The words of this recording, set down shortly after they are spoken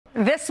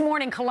This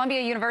morning, Columbia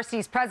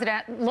University's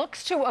president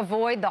looks to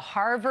avoid the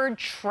Harvard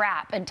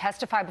trap and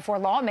testify before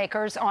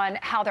lawmakers on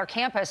how their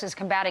campus is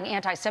combating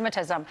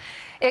anti-Semitism.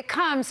 It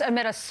comes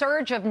amid a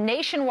surge of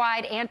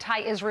nationwide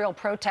anti-Israel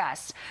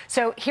protests.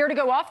 So here to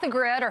go off the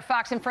grid are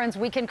Fox and Friends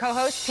weekend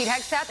co-hosts Pete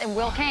Hegseth and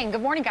Will Cain.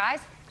 Good morning,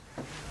 guys.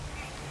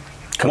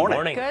 Good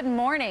morning. Good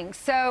morning.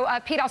 So,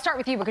 Pete, I'll start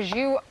with you because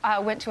you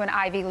went to an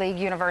Ivy League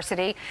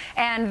university,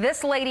 and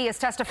this lady is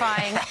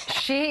testifying.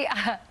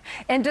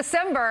 In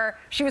December,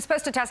 she was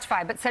supposed to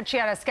testify, but said she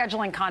had a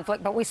scheduling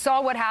conflict. But we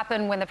saw what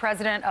happened when the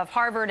president of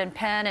Harvard and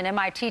Penn and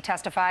MIT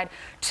testified.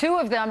 Two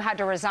of them had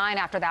to resign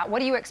after that. What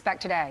do you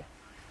expect today?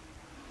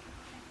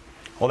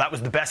 Well, that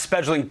was the best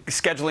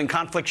scheduling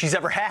conflict she's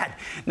ever had.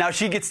 Now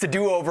she gets to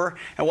do over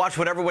and watch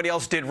what everybody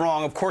else did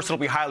wrong. Of course, it'll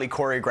be highly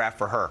choreographed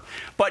for her.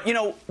 But, you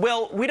know,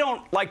 Will, we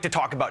don't like to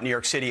talk about New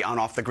York City on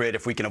Off the Grid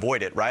if we can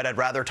avoid it, right? I'd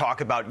rather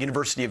talk about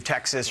University of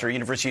Texas or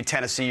University of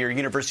Tennessee or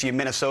University of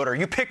Minnesota. Or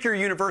you pick your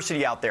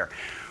university out there.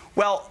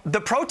 Well,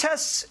 the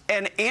protests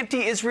and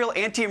anti-Israel,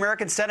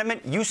 anti-American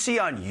sentiment you see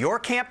on your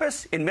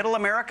campus in Middle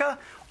America,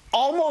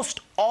 almost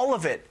all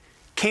of it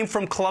came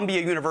from Columbia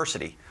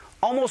University.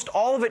 Almost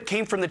all of it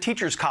came from the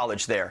Teachers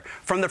College there,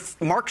 from the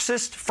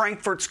Marxist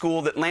Frankfurt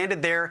School that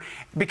landed there,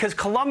 because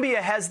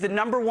Columbia has the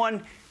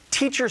 #1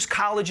 teachers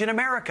college in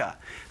America.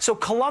 So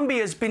Columbia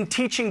has been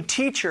teaching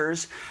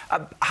teachers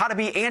how to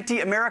be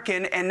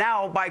anti-American and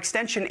now, by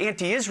extension,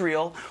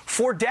 anti-Israel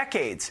for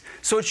decades.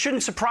 So it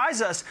shouldn't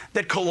surprise us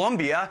that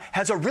Columbia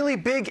has a really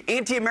big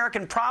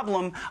anti-American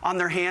problem on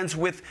their hands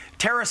with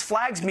terrorist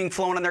flags being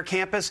flown on their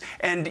campus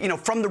and, you know,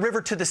 from the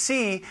river to the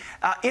sea.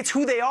 It's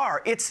who they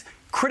are. It's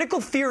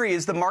critical theory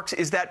is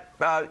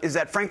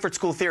that Frankfurt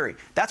School theory.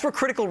 That's where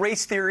critical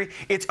race theory,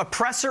 it's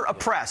oppressor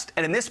oppressed.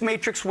 And in this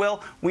matrix,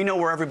 Will, we know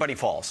where everybody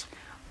falls.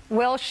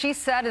 Will, she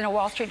said in a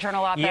Wall Street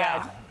Journal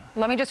op-ed,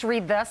 let me just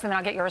read this and then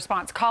I'll get your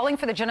response. Calling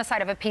for the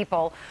genocide of a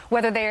people,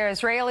 whether they're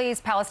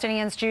Israelis,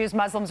 Palestinians, Jews,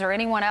 Muslims, or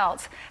anyone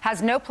else,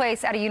 has no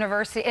place at a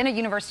university, in a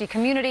university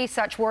community.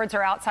 Such words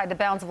are outside the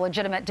bounds of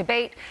legitimate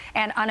debate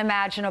and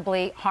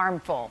unimaginably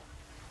harmful.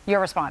 Your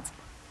response?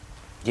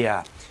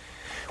 Yeah.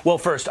 Well,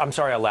 first, I'm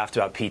sorry I laughed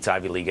about Pete's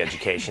Ivy League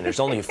education.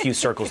 There's only a few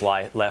circles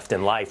left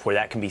in life where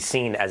that can be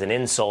seen as an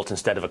insult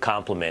instead of a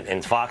compliment.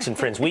 And Fox and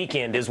Friends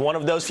Weekend is one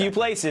of those few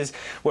places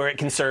where it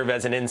can serve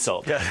as an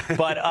insult.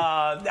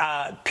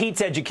 But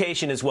Pete's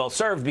education is well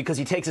served because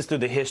he takes us through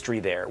the history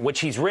there, which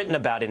he's written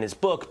about in his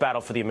book, Battle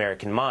for the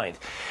American Mind.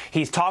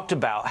 He's talked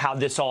about how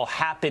this all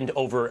happened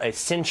over a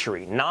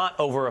century, not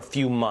over a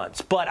few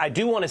months. But I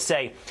do want to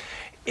say,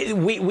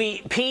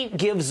 Pete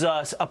gives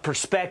us a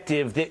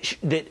perspective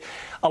that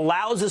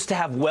allows us to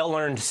have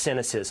well-earned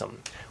cynicism.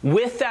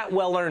 With that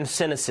well-earned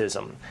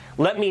cynicism,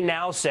 let me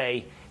now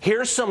say,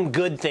 here's some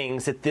good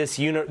things that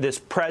this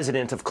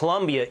president of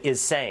Columbia is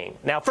saying.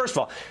 Now, first of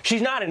all,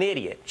 she's not an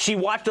idiot. She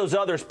watched those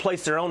others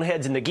place their own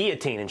heads in the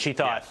guillotine, and she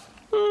thought,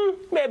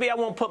 maybe I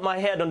won't put my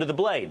head under the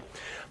blade.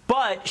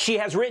 But she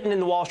has written in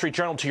the Wall Street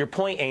Journal, to your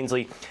point,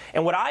 Ainsley,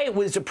 and what I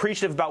was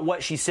appreciative about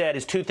what she said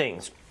is two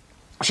things.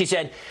 She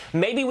said,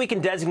 maybe we can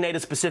designate a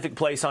specific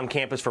place on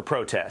campus for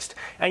protest.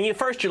 And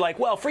first you're like,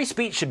 well, free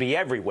speech should be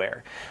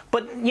everywhere.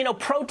 But, you know,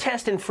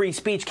 protest and free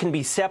speech can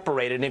be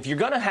separated. And if you're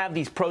going to have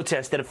these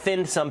protests that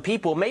offend some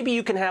people, maybe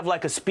you can have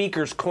like a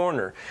speaker's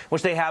corner,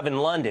 which they have in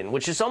London,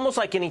 which is almost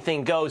like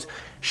anything goes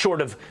short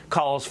of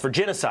calls for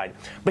genocide.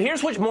 But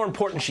here's what's more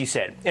important, she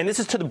said, and this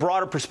is to the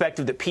broader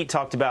perspective that Pete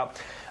talked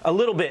about, a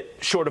little bit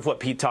short of what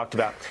Pete talked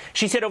about.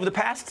 She said, over the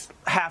past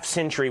half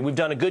century, we've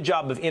done a good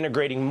job of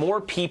integrating more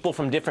people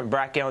from different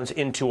backgrounds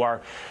into our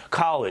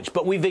college,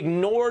 but we've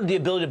ignored the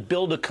ability to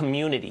build a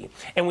community.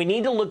 And we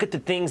need to look at the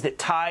things that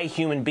tie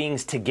human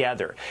beings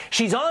together.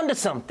 She's on to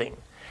something.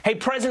 Hey,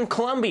 President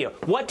Columbia,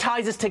 what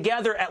ties us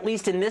together, at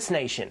least in this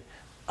nation?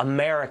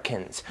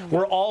 Americans.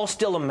 We're all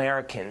still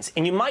Americans.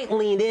 And you might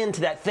lean into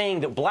that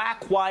thing that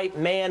black, white,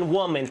 man,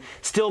 woman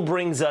still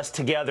brings us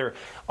together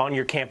on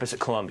your campus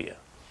at Columbia.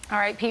 All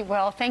right, Pete,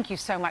 Will, thank you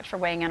so much for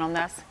weighing in on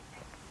this.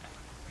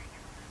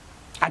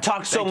 I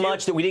talked so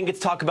much that we didn't get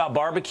to talk about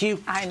barbecue.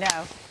 I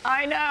know.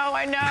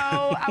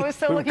 I was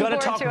so looking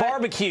forward to it. We're going to talk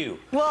barbecue.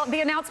 Well,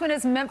 the announcement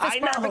is Memphis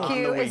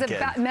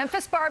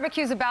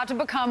barbecue is about to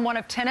become one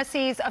of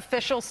Tennessee's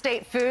official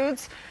state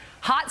foods.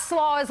 Hot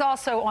slaw is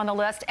also on the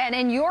list. And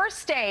in your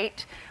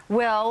state,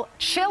 Will,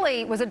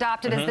 chili was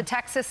adopted as the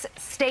Texas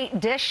state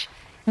dish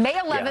May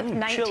 11th,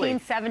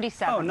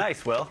 1977. Oh,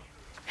 nice, Will.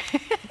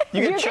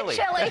 You get chili.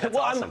 That's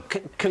awesome.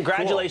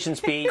 Congratulations,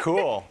 cool. Pete.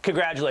 Cool.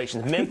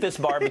 Congratulations. Memphis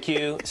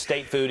barbecue,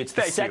 state food. It's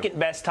the second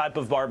best type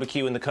of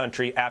barbecue in the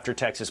country after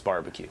Texas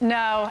barbecue.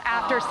 No,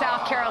 after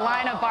South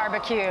Carolina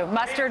barbecue,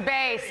 mustard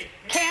base,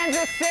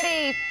 Kansas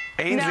City.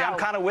 Ainsley, I'm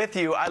kind of with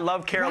you. I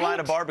love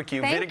Carolina barbecue.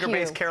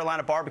 Vinegar-based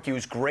Carolina barbecue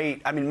is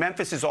great. I mean,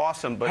 Memphis is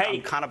awesome, but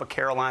I'm kind of a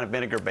Carolina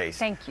vinegar-based.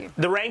 Thank you.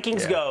 The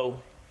rankings go.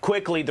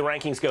 Quickly, the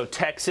rankings go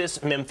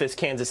Texas, Memphis,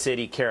 Kansas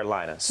City,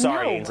 Carolina.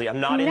 Sorry, Ainsley, I'm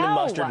not into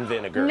mustard and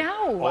vinegar.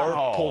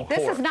 Or pulled pork.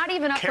 This is not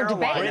even up for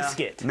debate.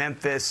 Brisket.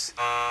 Memphis,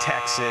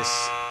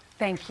 Texas.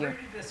 Thank you.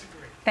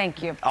 Disagree.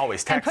 Thank you.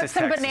 Always Texas, and put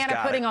some Texas, banana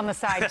pudding on the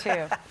side,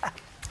 too.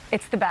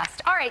 It's the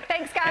best. All right,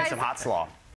 thanks, guys. And some hot slaw.